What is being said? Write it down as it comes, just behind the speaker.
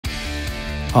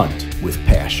Hunt with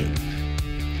passion.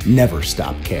 Never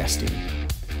stop casting.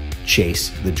 Chase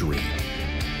the dream.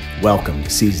 Welcome to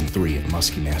Season 3 of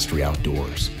Musky Mastery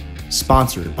Outdoors.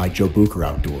 Sponsored by Joe Bucher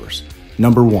Outdoors,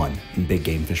 #1 in big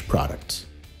game fish products.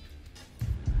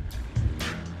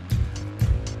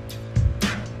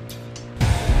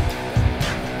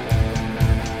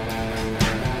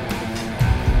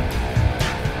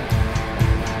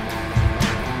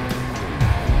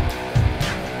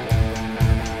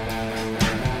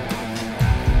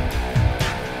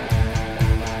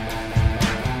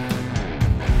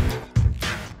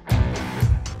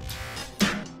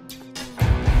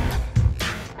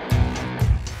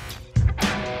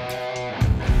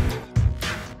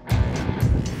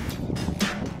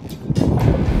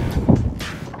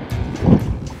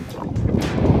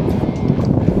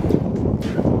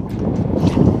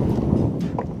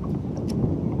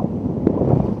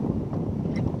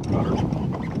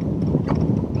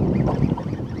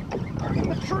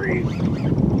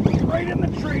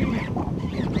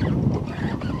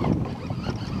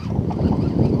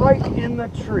 Right in the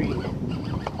tree.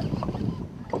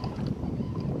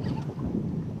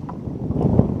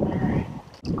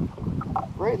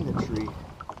 Right in the tree.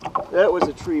 That was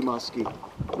a tree muskie.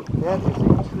 That is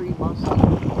a tree muskie.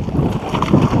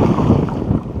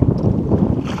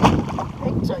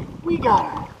 Hang tight. We got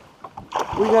her.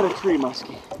 We got a tree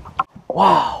muskie.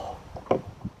 Wow.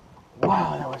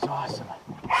 Wow, that was awesome.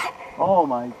 Oh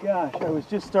my gosh, I was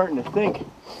just starting to think.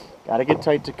 Gotta get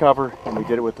tight to cover, and we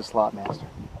did it with the Slopmaster.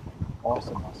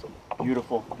 Awesome muscle.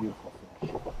 Beautiful, beautiful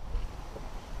fish.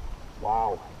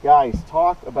 Wow. Guys,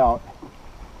 talk about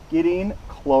getting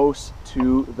close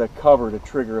to the cover to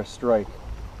trigger a strike.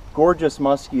 Gorgeous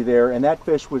muskie there, and that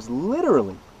fish was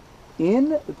literally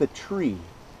in the tree.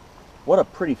 What a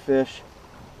pretty fish.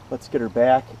 Let's get her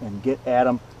back and get at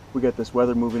him. We got this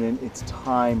weather moving in. It's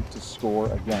time to score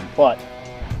again. But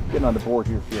getting on the board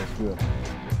here feels good.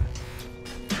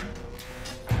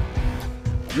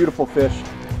 Beautiful fish.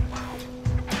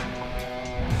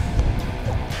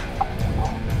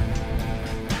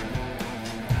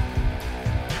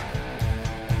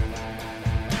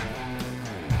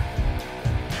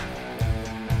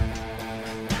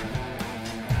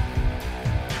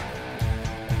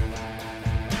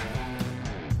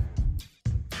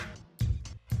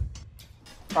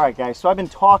 All right, guys, so I've been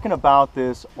talking about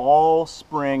this all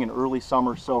spring and early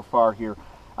summer so far here.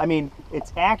 I mean,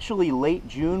 it's actually late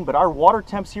June, but our water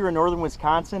temps here in northern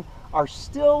Wisconsin are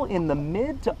still in the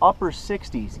mid to upper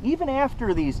 60s. Even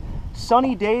after these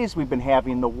sunny days we've been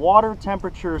having, the water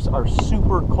temperatures are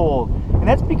super cold. And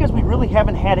that's because we really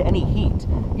haven't had any heat.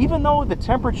 Even though the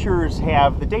temperatures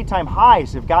the daytime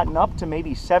highs have gotten up to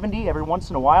maybe 70 every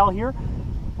once in a while here,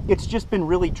 it's just been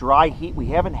really dry heat. We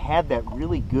haven't had that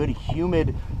really good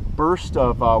humid burst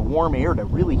of warm air to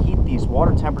really heat these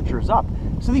water temperatures up.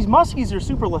 So these muskies are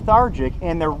super lethargic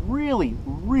and they're really,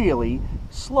 really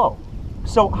slow.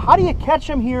 So how do you catch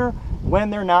them here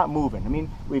when they're not moving? I mean,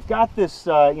 we've got this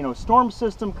storm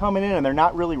system coming in and they're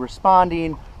not really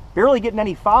responding, barely getting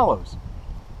any follows.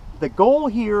 The goal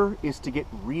here is to get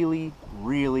really,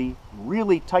 really,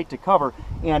 really tight to cover,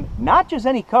 and not just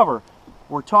any cover.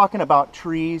 We're talking about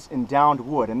trees and downed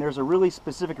wood, and there's a really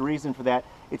specific reason for that.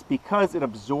 It's because it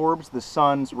absorbs the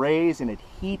sun's rays and it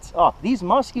heats up. These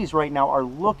muskies right now are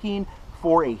looking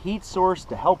for a heat source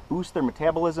to help boost their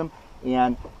metabolism,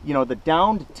 and the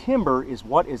downed timber is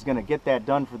what is going to get that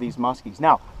done for these muskies.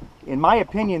 Now, in my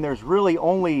opinion, there's really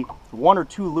only 1 or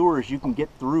 2 lures you can get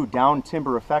through downed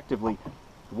timber effectively.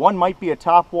 One might be a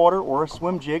topwater or a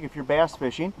swim jig if you're bass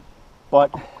fishing,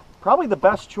 but probably the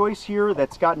best choice here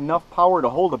that's got enough power to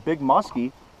hold a big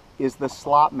muskie is the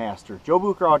Slopmaster. Joe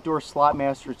Bucher Outdoors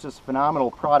Slopmaster is just a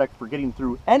phenomenal product for getting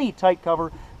through any tight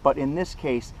cover, but in this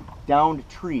case, downed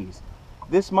trees.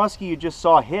 This muskie you just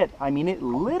saw hit, I mean, it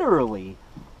literally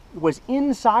was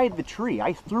inside the tree.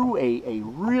 I threw a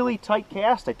really tight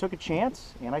cast, I took a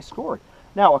chance, and I scored.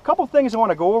 Now, a couple things I want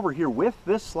to go over here with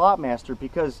this Slopmaster,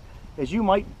 because as you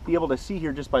might be able to see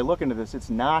here just by looking at this, it's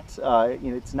not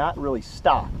it's not really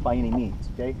stock by any means.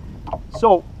 Okay,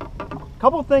 so a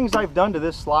couple things I've done to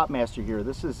this Slopmaster here.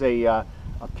 This is a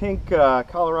pink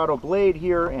Colorado blade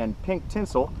here and pink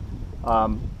tinsel.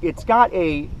 It's got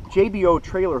a JBO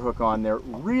trailer hook on there.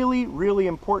 Really, really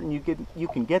important. You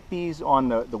can get these on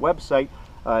the website.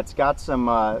 It's got some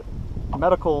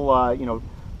medical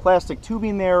plastic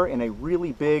tubing there and a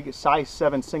really big size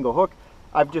 7 single hook.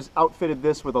 I've just outfitted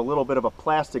this with a little bit of a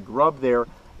plastic grub there,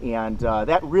 and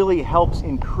that really helps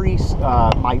increase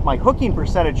my hooking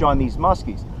percentage on these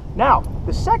muskies. Now,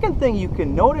 the second thing you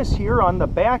can notice here on the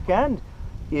back end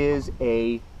is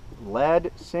a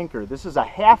lead sinker. This is a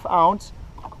 1/2 ounce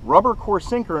rubber core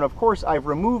sinker, and of course I've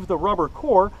removed the rubber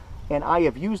core and I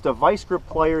have used a vice grip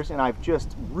pliers and I've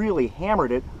just really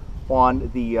hammered it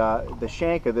on the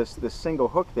shank of this single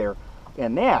hook there,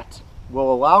 and that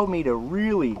will allow me to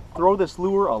really throw this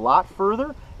lure a lot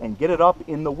further and get it up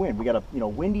in the wind. We got a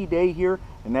windy day here,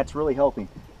 and that's really helping.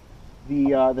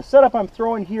 The setup I'm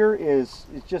throwing here is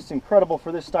just incredible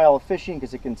for this style of fishing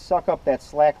because it can suck up that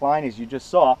slack line, as you just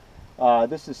saw.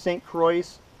 This is St.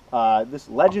 Croix's, this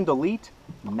Legend Elite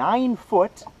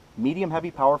 9-foot medium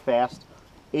heavy power fast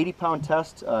 80-pound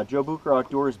test Joe Bucher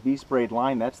Outdoors Beast Braid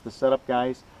line. That's the setup,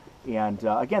 guys. And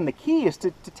again, the key is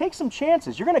to take some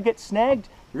chances. You're going to get snagged,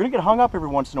 you're going to get hung up every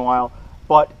once in a while,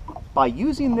 but by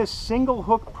using this single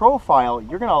hook profile,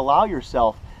 you're going to allow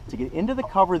yourself to get into the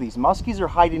cover these muskies are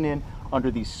hiding in under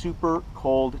these super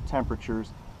cold temperatures.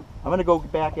 I'm going to go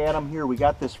back at them here. We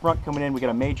got this front coming in. We got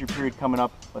a major period coming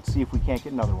up. Let's see if we can't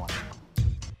get another one.